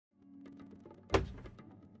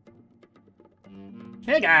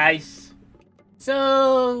Hey guys!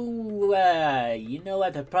 So, you know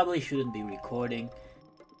what, I probably shouldn't be recording.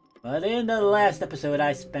 But in the last episode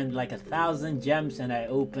I spent like 1,000 gems and I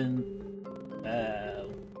opened,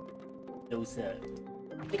 those,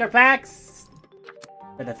 sticker packs.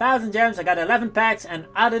 With 1,000 gems I got 11 packs, and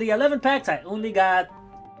out of the 11 packs I only got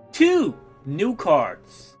 2 new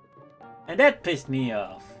cards. And that pissed me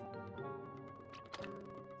off.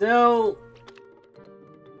 So,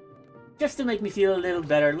 just to make me feel a little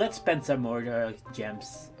better, let's spend some more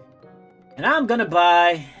gems. And I'm gonna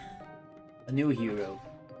buy a new hero.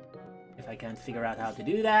 If I can't figure out how to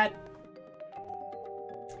do that.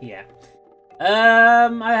 Yeah.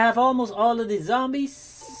 I have almost all of the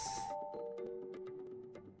zombies.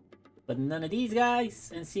 But none of these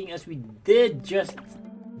guys. And seeing as we did just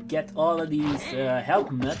get all of these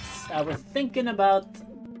health nuts, I was thinking about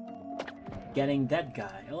getting that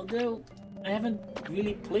guy. Although I haven't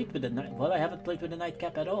really played with the night. Well, I haven't played with the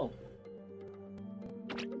nightcap at all.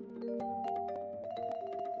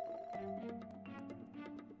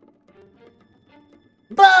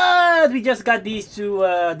 But we just got these two,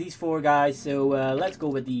 these 4 guys. So let's go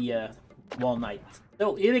with the wall knight.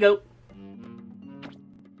 So here we go.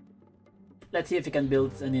 Let's see if we can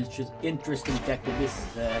build an interesting deck with this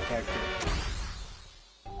character.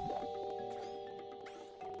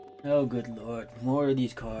 Oh, good lord! More of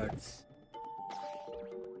these cards.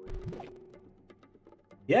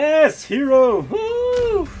 Yes, hero!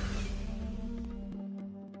 Woo!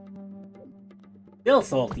 Still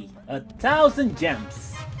salty. 1,000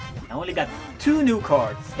 gems. I only got 2 new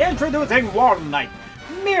cards. Introducing Wall Knight.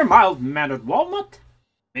 Mere mild-mannered walnut?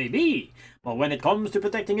 Maybe. But when it comes to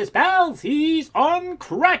protecting his pals, he's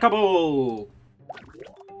uncrackable.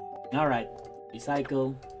 Alright.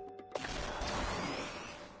 Recycle.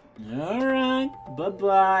 Alright.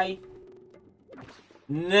 Bye-bye.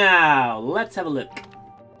 Now, let's have a look.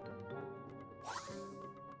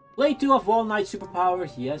 Play 2 of Wall Knight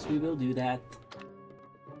superpowers. Yes, we will do that.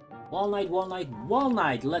 Wall Knight, Wall Knight, Wall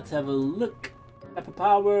Knight. Let's have a look. Pepper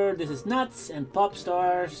Power. This is nuts and pop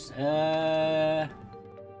stars.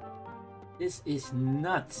 This is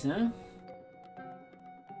nuts, huh?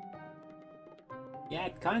 Yeah,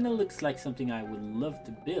 it kind of looks like something I would love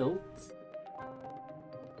to build.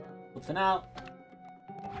 But for now,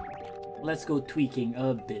 let's go tweaking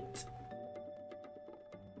a bit.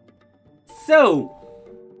 So,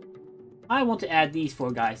 I want to add these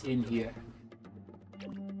 4 guys in here.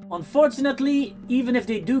 Unfortunately, even if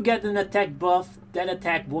they do get an attack buff, that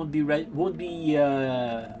attack won't be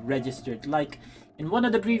registered. Like in one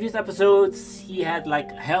of the previous episodes, he had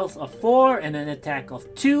like health of 4 and an attack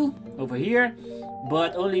of 2 over here,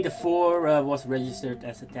 but only the 4 was registered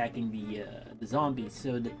as attacking the zombies.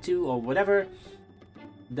 So the 2 or whatever,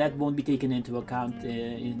 that won't be taken into account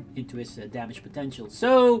into his damage potential.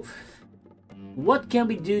 So, what can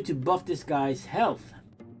we do to buff this guy's health?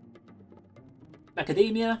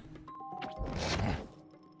 Academia.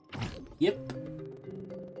 Yep.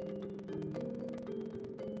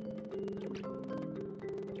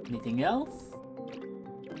 Anything else?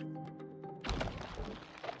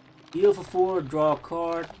 Heal for 4, draw a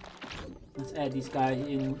card. Let's add these guys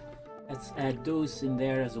in. Let's add those in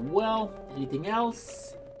there as well. Anything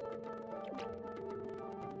else?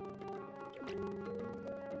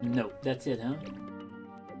 No, that's it, huh?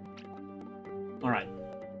 Alright.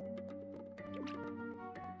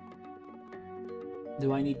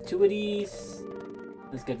 Do I need 2 of these?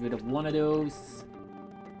 Let's get rid of 1 of those.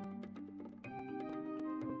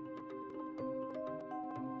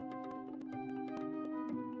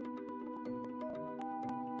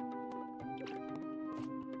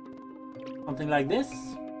 Something like this?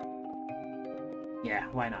 Yeah,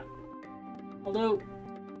 why not? Although,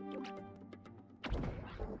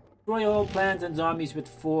 destroy all plants and zombies with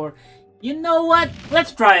 4. You know what?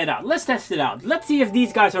 Let's try it out. Let's test it out. Let's see if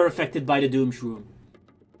these guys are affected by the Doom Shroom.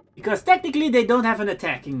 Because technically they don't have an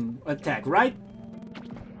attack, right?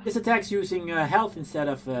 This attack's using health instead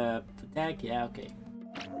of attack. Yeah, okay.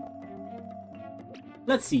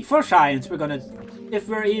 Let's see. For science, we're gonna, if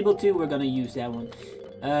we're able to, we're gonna use that one.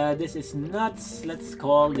 This is nuts. Let's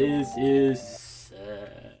call this is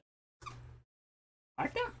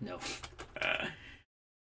Martha? No.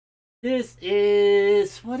 This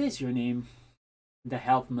is, what is your name? The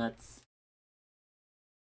health nuts.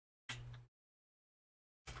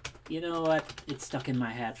 You know what? It's stuck in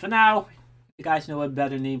my head. For now, if you guys know a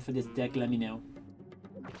better name for this deck, let me know.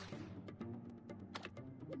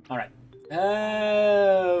 Alright.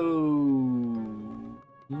 Oh,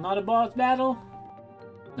 not a boss battle?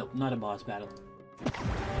 Nope, not a boss battle.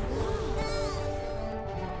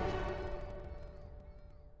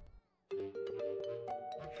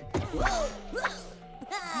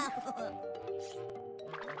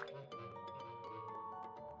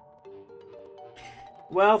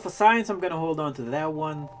 Well, for science, I'm gonna hold on to that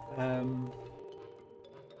one.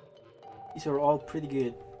 These are all pretty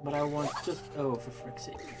good, but I want just... Oh, for frick's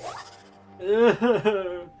sake.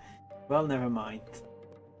 Well, never mind.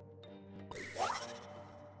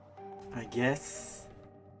 I guess.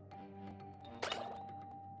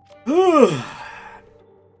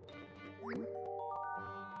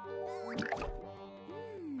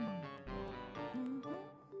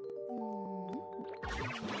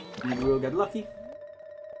 Maybe we'll get lucky.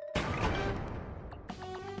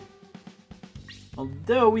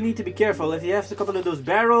 Although we need to be careful, if you have a couple of those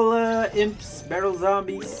barrel imps, barrel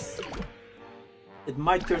zombies, it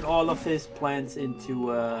might turn all of his plants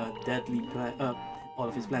into deadly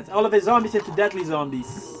all of his zombies into deadly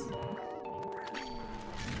zombies.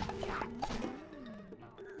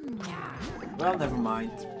 Well, never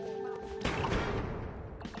mind.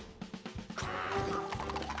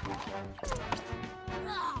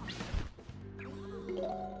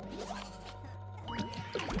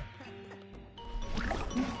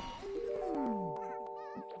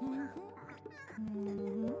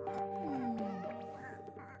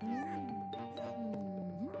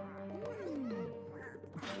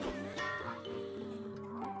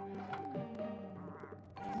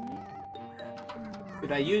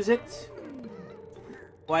 Should I use it?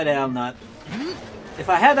 Why the hell not? If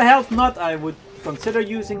I had a health nut, I would consider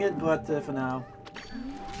using it, but for now.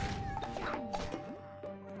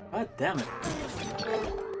 God damn it.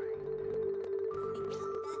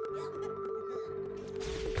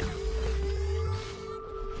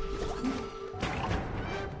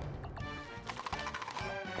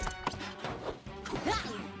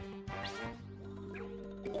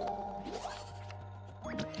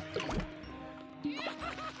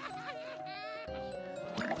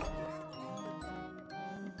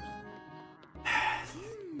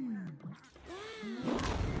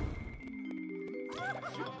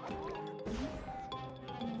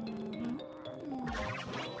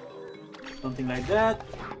 Something like that.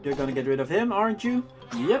 You're gonna get rid of him, aren't you?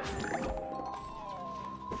 Yep.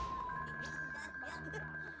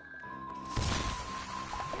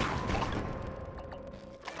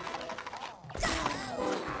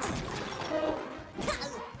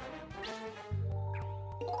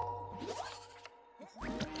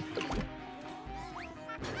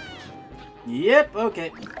 Yep,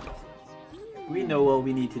 okay. We know what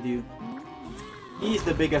we need to do. He's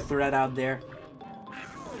the bigger threat out there.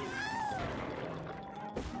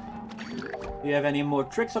 Do you have any more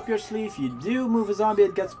tricks up your sleeve? You do. Move a zombie,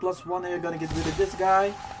 it gets +1 and you're gonna get rid of this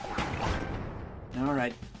guy.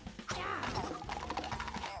 Alright.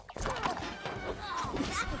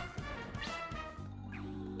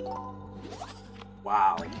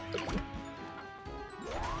 Wow.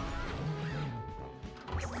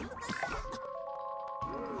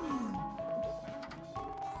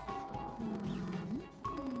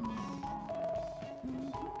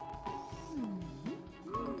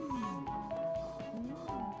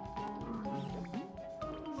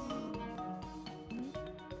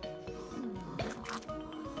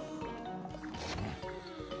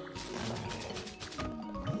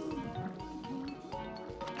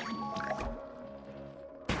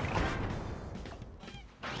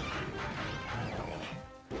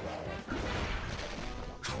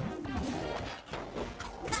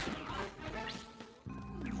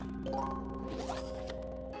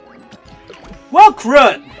 Well,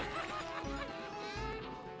 crud!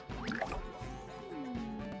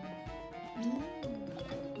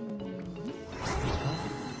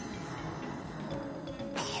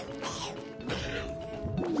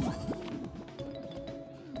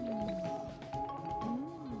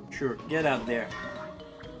 Sure, get out there.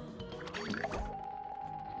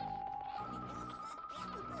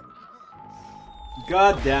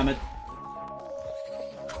 God damn it.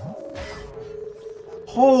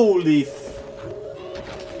 Holy f...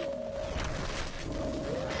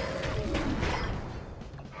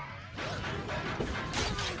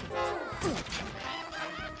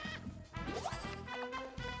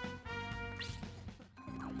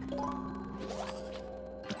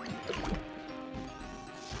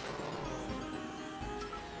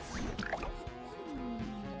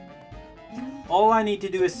 All I need to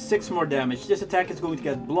do is 6 more damage. This attack is going to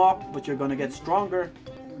get blocked, but you're gonna get stronger.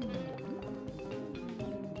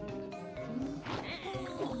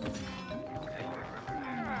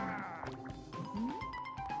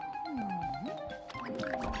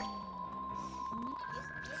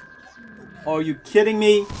 Are you kidding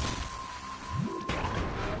me?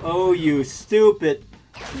 Oh, you stupid.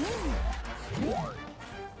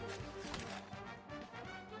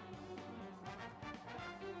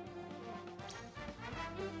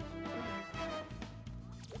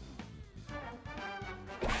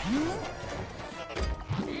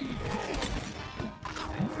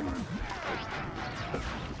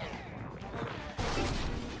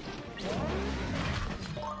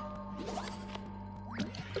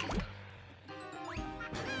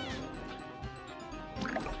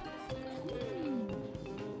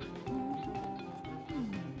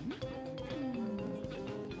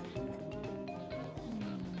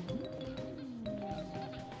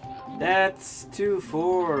 That's 2-4.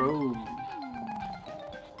 Oh.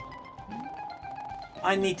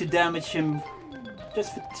 I need to damage him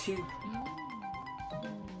just for 2.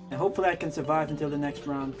 And hopefully I can survive until the next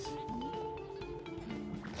round.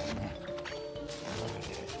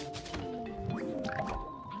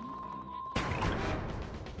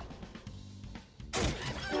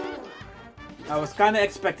 I was kind of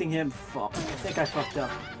expecting him. Fuck. I think I fucked up.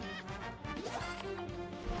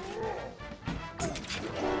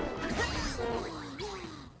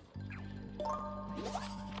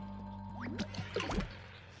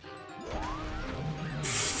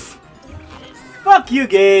 Fuck you,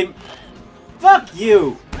 game! Fuck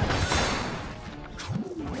you!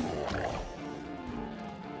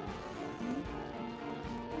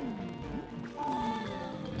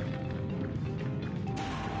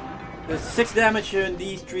 There's 6 damage in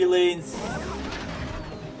these 3 lanes.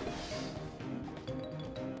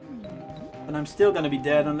 And I'm still gonna be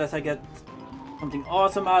dead unless I get something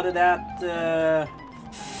awesome out of that.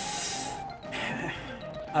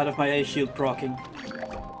 Out of my A shield proccing.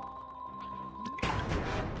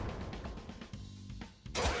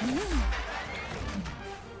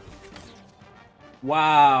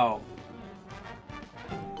 Wow.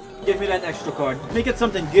 Give me that extra card. Make it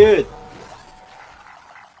something good.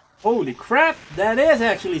 Holy crap, that is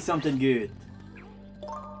actually something good.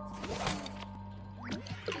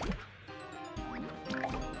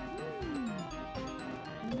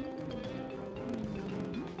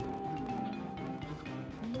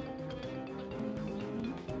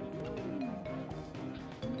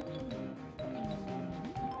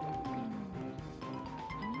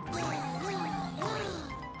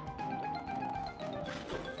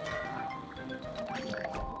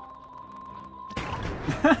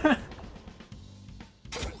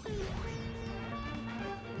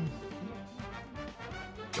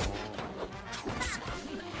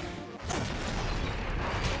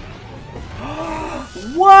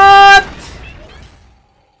 What?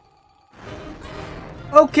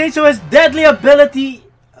 Okay, so his deadly ability.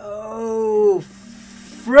 Oh,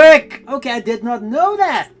 frick. Okay, I did not know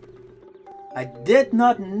that. I did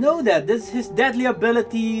not know that. His deadly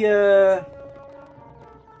ability got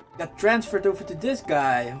transferred over to this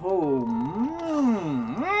guy. Oh,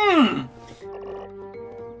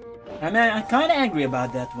 I mean, I'm kind of angry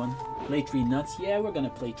about that one. Play 3 nuts. Yeah, we're gonna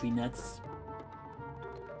play 3 nuts.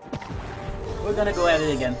 We're gonna go at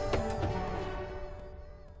it again.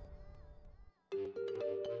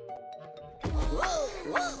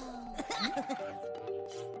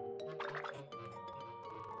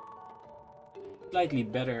 Slightly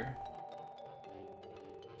better.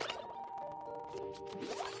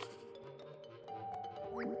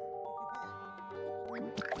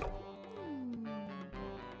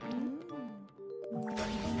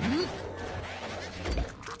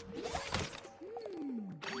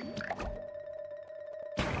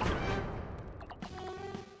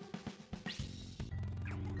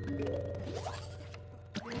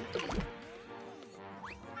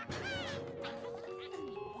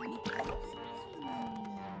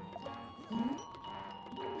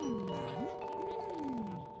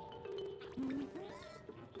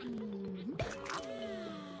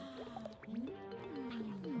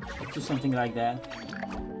 Do something like that.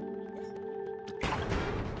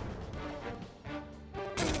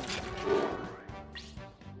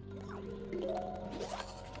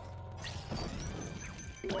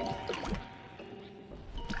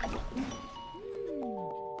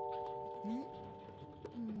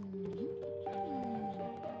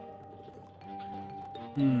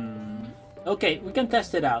 Okay, we can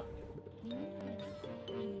test it out.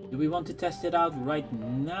 Do we want to test it out right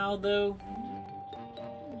now though?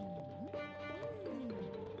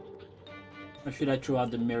 Or should I throw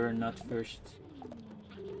out the mirror nut first?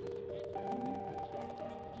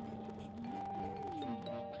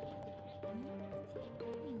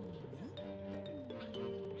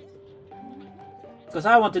 Because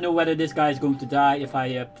I want to know whether this guy is going to die if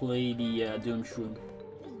I play the Doom Shroom.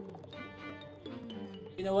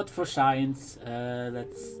 You know what? For science,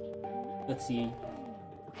 let's see.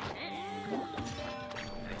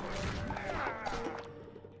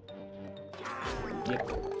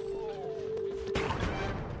 Yep.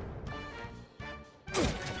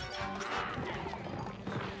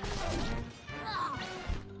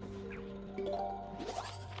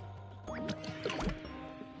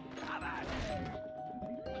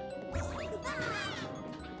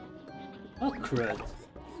 crud.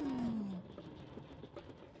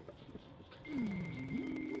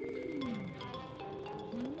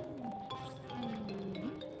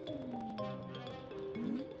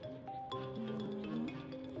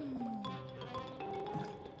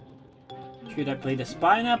 Should I play the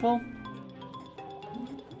pineapple?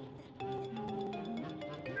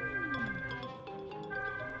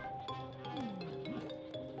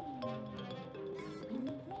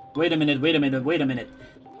 Wait a minute, wait a minute, wait a minute.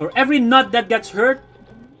 For every nut that gets hurt,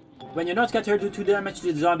 when your nuts get hurt, do 2 damage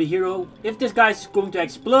to the zombie hero. If this guy's going to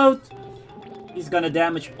explode, he's gonna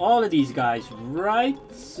damage all of these guys, right?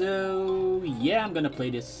 So yeah, I'm gonna play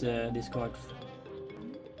this this card.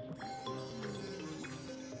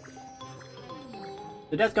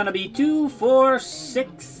 So that's gonna be 2, 4,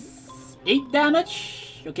 6, 8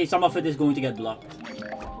 damage. Okay, some of it is going to get blocked.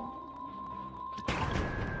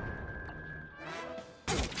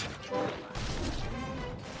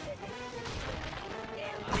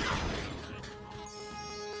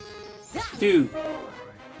 Two,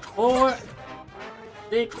 4,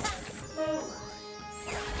 6,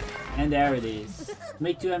 and there it is.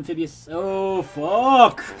 Make 2 amphibious. Oh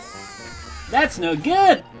fuck! That's no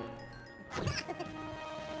good.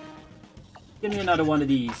 Give me another one of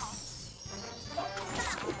these.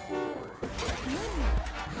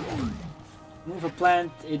 Move a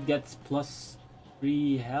plant, it gets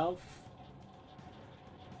 +3 health.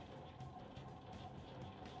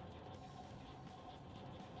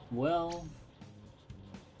 Well,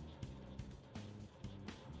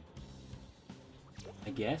 I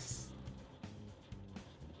guess.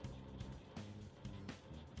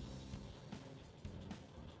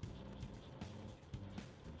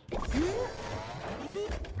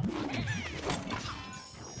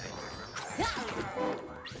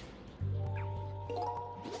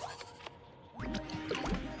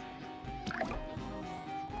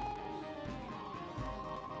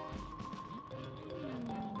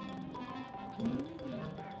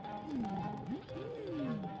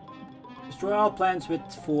 Destroy all plants with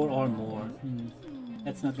 4 or more.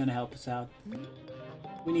 That's not gonna help us out.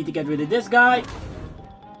 We need to get rid of this guy.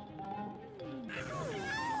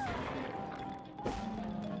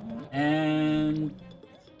 And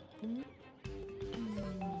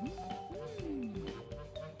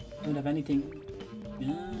don't have anything.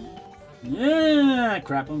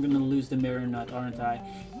 Crap, I'm gonna lose the mirror nut, aren't I?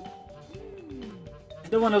 I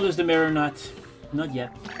don't want to lose the mirror nut. Not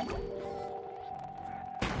yet.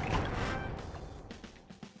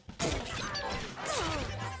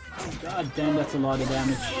 God damn, that's a lot of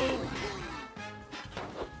damage.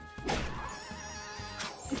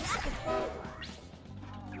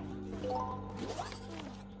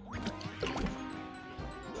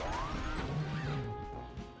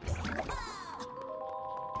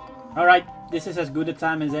 Alright, this is as good a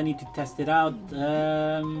time as any to test it out.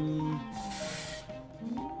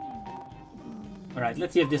 Alright,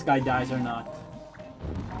 let's see if this guy dies or not.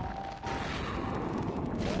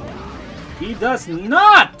 He does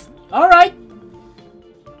not! Alright!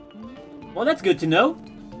 Well, that's good to know.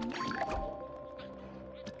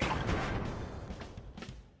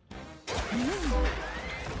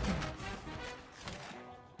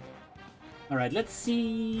 Alright, let's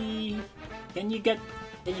see. Can you get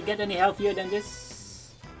any healthier than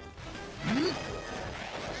this?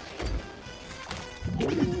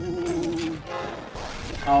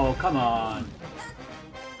 Oh, come on.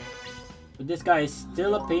 But this guy is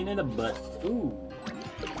still a pain in the butt. Ooh.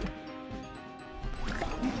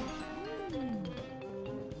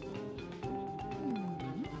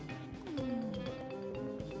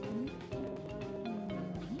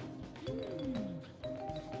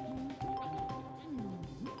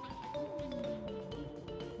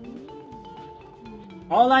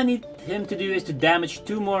 All I need him to do is to damage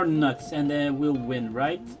 2 more nuts and then we'll win,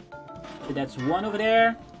 right? So that's 1 over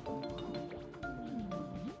there.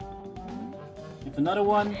 If another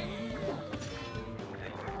one.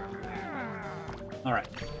 Alright.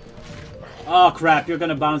 Oh crap, you're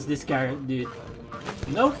gonna bounce this guy, dude.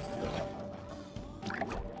 Nope.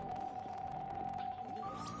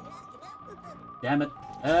 Damn it.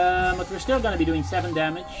 But we're still gonna be doing 7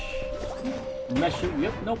 damage. Unless you...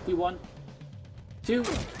 Yep, nope, we won. 2,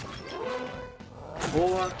 4.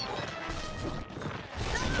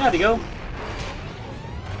 There we go.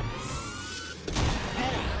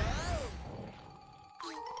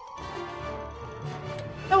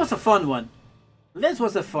 That was a fun one. This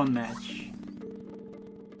was a fun match.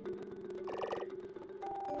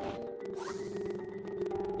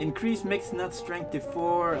 Increase mixed nut strength to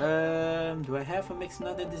 4. Do I have a mixed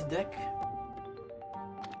nut in this deck?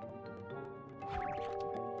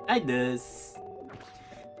 I does.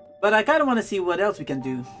 But I kind of want to see what else we can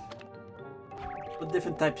do. What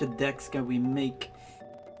different types of decks can we make?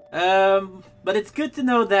 But it's good to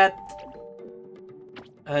know that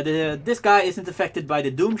this guy isn't affected by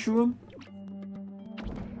the Doom Shroom.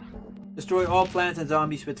 Destroy all plants and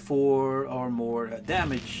zombies with 4 or more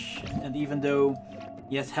damage. And even though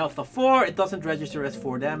he has health of 4, it doesn't register as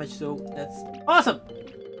 4 damage, so that's awesome!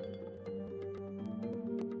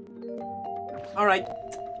 Alright,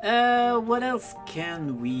 what else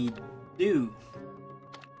can we do?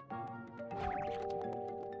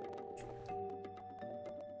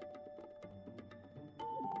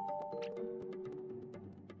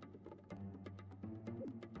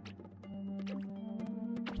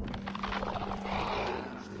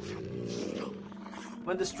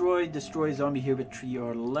 When destroyed, destroy zombie here with 3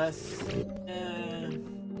 or less.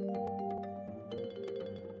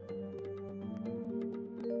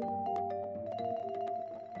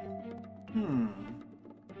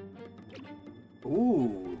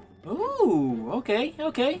 Ooh, okay,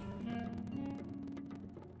 okay.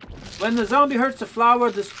 When the zombie hurts the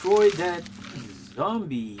flower, destroy that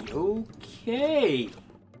zombie. Okay.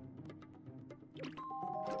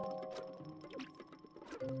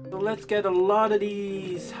 So let's get a lot of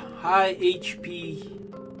these high HP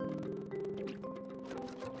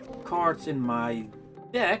cards in my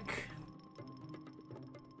deck.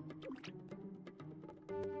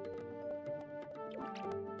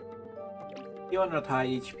 You're not high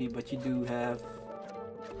HP, but you do have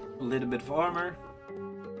a little bit of armor.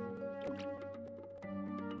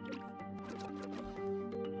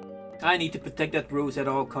 I need to protect that rose at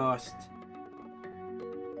all costs.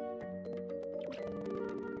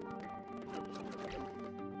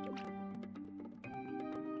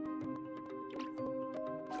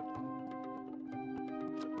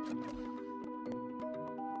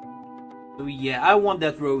 So yeah, I want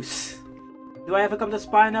that rose. Do I have a couple of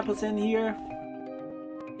pineapples in here?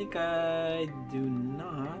 I think I do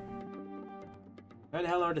not. Where the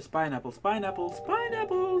hell are the pineapples? Pineapples,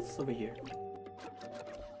 pineapples! Over here.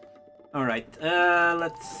 Alright,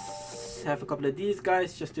 let's have a couple of these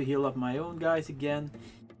guys just to heal up my own guys again.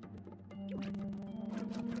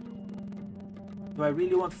 Do I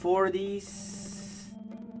really want 4 of these?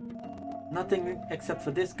 Nothing except for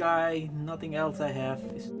this guy. Nothing else I have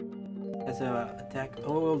is as an attack.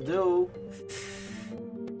 Although,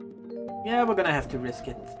 yeah, we're gonna have to risk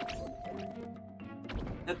it.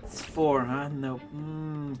 That's 4, huh? No.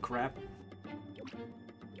 Crap.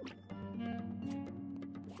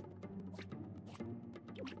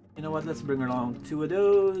 You know what? Let's bring along 2 of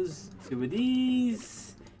those, 2 of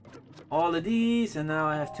these, all of these, and now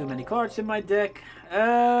I have too many cards in my deck.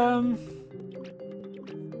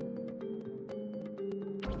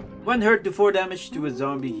 1 hurt to 4 damage to a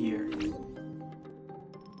zombie here.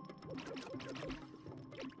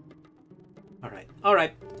 Alright,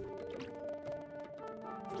 alright.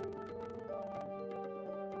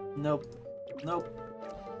 Nope, nope.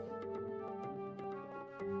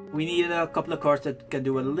 We need a couple of cards that can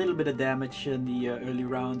do a little bit of damage in the early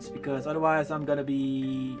rounds, because otherwise I'm gonna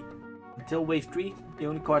be, until wave 3, the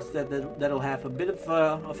only cards that'll have a bit of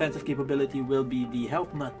offensive capability will be the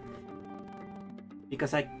health nut.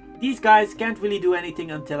 Because these guys can't really do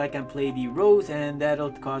anything until I can play the rose, and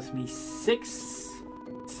that'll cost me 6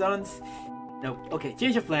 suns. No, okay,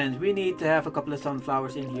 change of plans. We need to have a couple of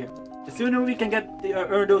sunflowers in here. The sooner we can get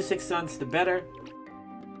earn those 6 suns, the better.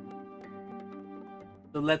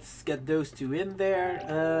 So let's get those 2 in there.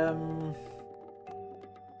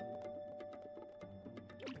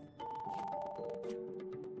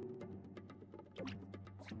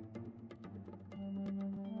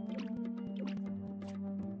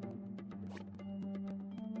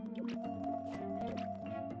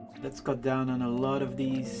 Let's cut down on a lot of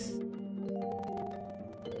these.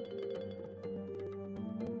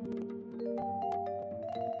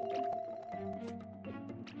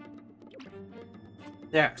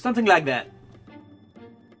 There, something like that.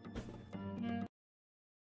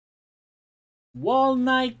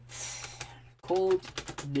 Walnut cold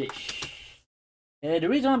dish. The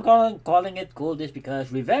reason I'm calling it cold dish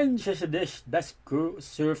because revenge is a dish best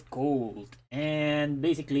served cold. And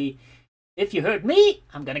basically, if you hurt me,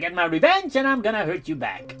 I'm gonna get my revenge and I'm gonna hurt you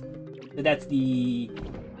back. So that's the...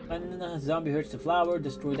 When a zombie hurts the flower,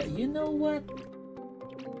 destroy that. You know what?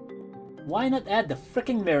 Why not add the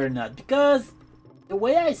freaking mirror nut? Because the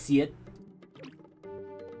way I see it,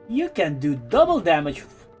 you can do double damage.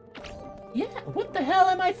 Yeah, what the hell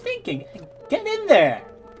am I thinking? Get in there!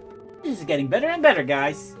 This is getting better and better,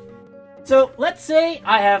 guys. So, let's say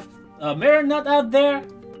I have a mirror nut out there,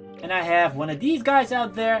 and I have one of these guys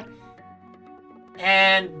out there,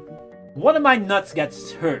 and one of my nuts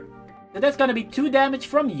gets hurt. So that's gonna be 2 damage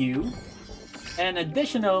from you. And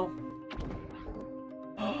additional...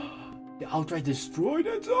 They outright destroyed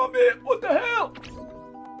that zombie! What the hell?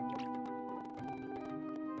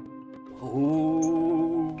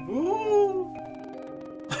 Ooh. Ooh.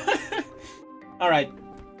 Alright.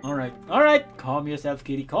 Alright. Alright. Calm yourself,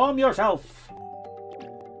 kitty. Calm yourself.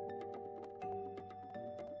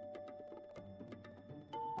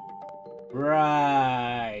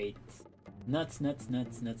 Right. Nuts, nuts,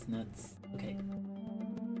 nuts, nuts, nuts. Okay.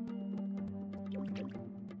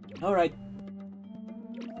 Alright.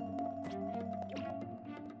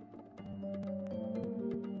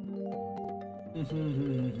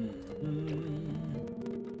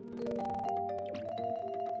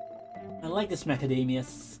 I like this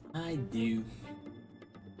macadamias. I do.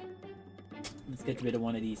 Let's get rid of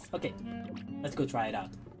one of these. Okay. Let's go try it out.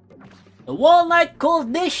 The walnut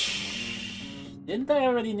cold dish! Didn't I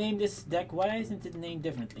already name this deck? Why isn't it named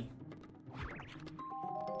differently?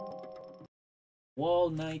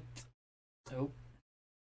 Walnut. Oh.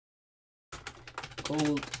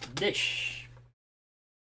 Cold dish.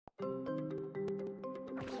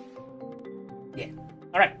 Yeah.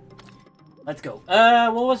 Alright. Let's go.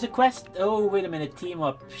 What was the quest? Oh, wait a minute. Team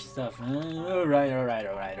up stuff.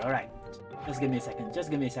 Alright. Just give me a second. Just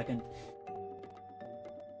give me a second.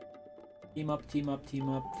 Team up, team up, team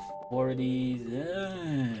up. 4 of these.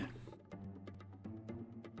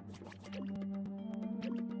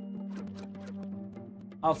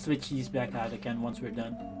 I'll switch these back out again once we're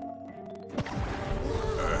done.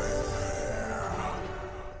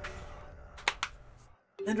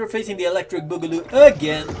 And we're facing the electric boogaloo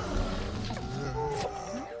again.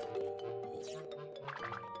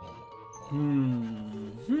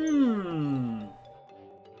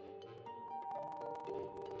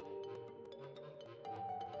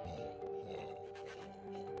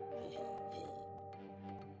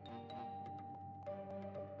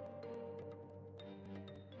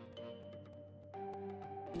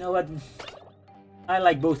 You know what? I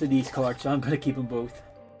like both of these cards, so I'm gonna keep them both.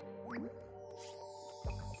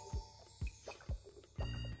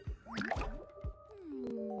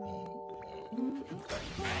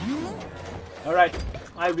 Alright,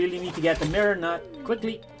 I really need to get the mirror nut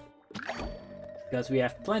quickly. Because we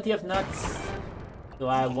have plenty of nuts. So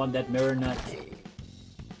I want that mirror nut.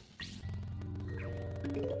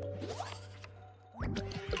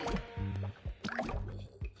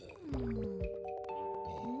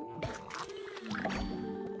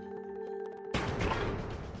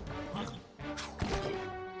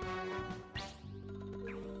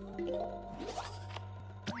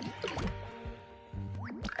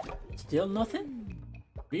 Still nothing?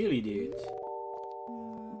 Really, dude?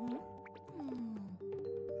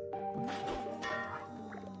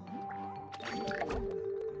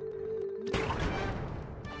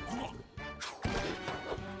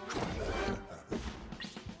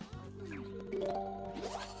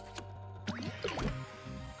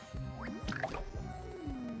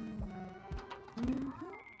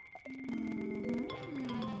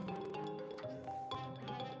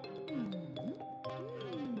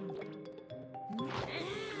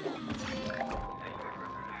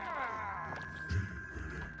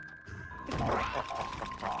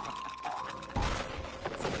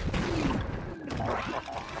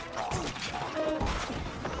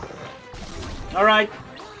 Alright.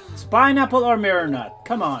 Pineapple or mirror nut?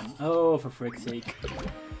 Come on. Oh, for frick's sake.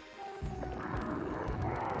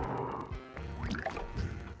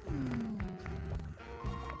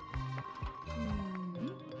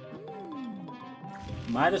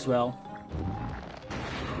 Might as well.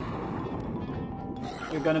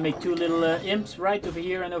 We're gonna make 2 little imps right over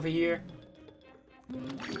here and over here.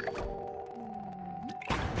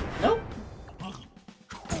 Nope.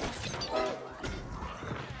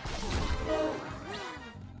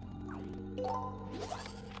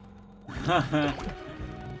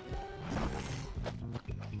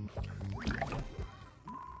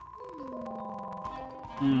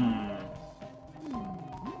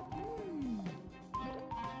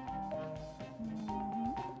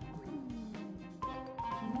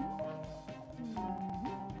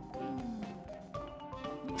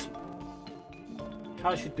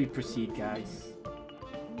 How should we proceed, guys?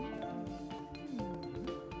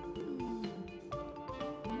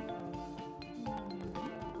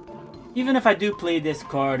 Even if I do play this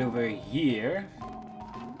card over here,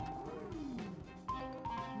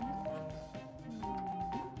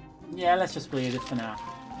 yeah, let's just play it for now.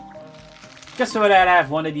 Just so that I have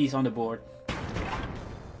one of these on the board.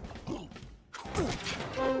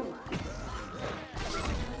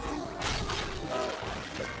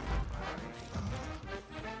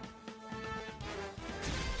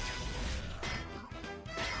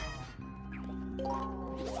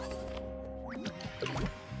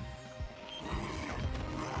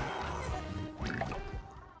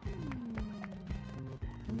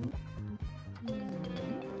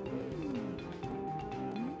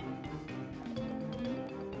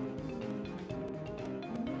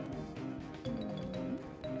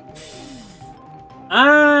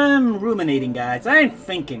 I'm ruminating, guys. I'm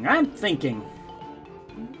thinking.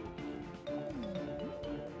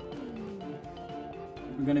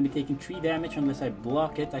 We're gonna be taking 3 damage unless I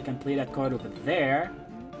block it. I can play that card over there.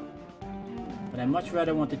 But I much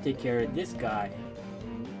rather want to take care of this guy.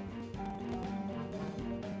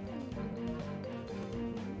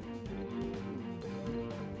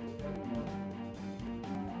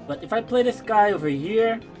 But if I play this guy over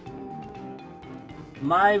here,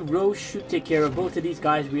 my Rose should take care of both of these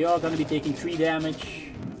guys. We are gonna be taking 3 damage.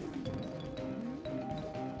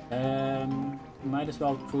 Might as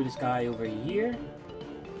well throw this guy over here.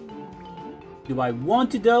 Do I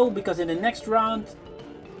want to though? Because in the next round,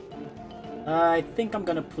 I think I'm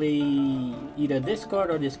gonna play either this card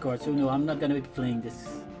or this card. So no, I'm not gonna be playing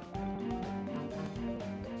this.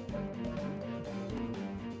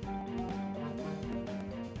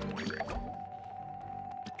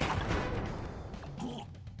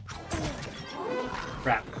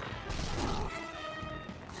 Crap.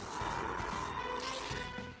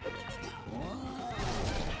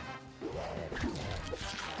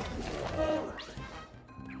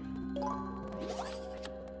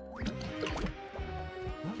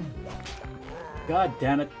 God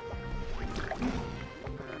damn it.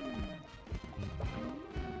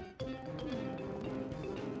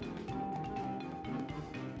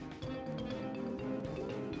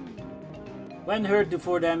 When hurt, do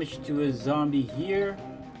 4 damage to a zombie here.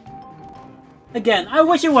 Again, I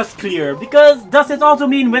wish it was clear, because does it also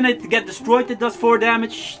mean when it gets destroyed it does 4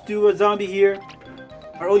 damage to a zombie here?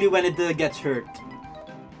 Or only when it gets hurt?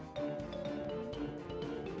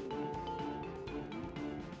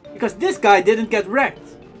 Because this guy didn't get wrecked.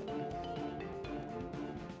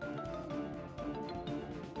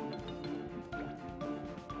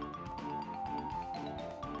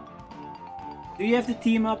 Do you have the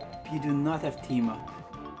team up? You do not have team up.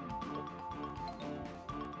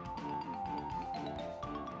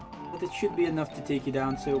 But it should be enough to take you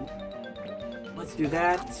down, so let's do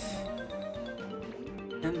that.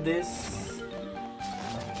 And this.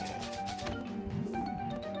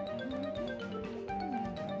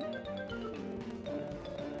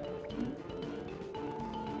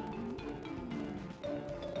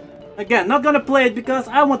 Again, not gonna play it because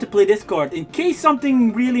I want to play this card in case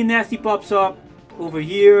something really nasty pops up over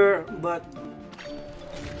here, but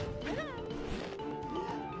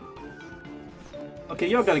okay,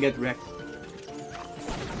 you're gonna get wrecked.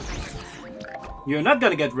 You're not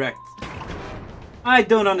gonna get wrecked. I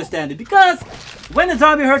don't understand it, because when a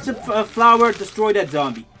zombie hurts a flower, destroy that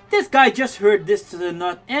zombie. This guy just hurt this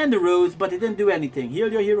nut and the rose, but it didn't do anything.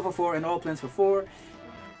 Heal your hero for 4 and all plants for 4.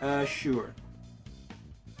 Sure.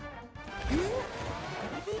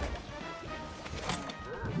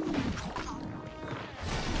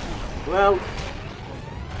 Well,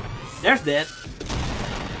 there's that.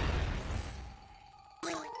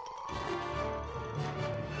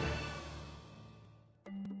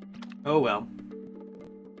 Oh well.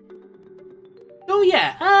 So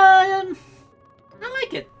yeah, I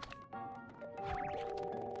like it.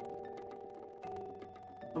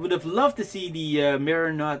 I would have loved to see the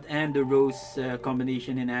mirror nut and the rose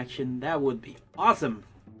combination in action. That would be awesome.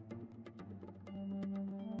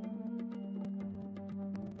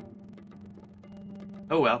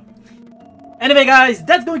 Oh well. Anyway guys,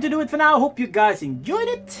 that's going to do it for now. Hope you guys enjoyed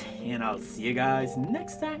it. And I'll see you guys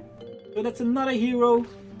next time. So that's another hero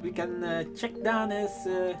we can check down as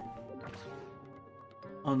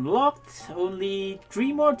unlocked. Only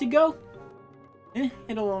 3 more to go.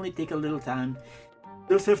 It'll only take a little time.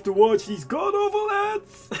 Just have to watch these god awful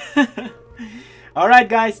ads. Alright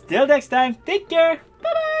guys, till next time. Take care.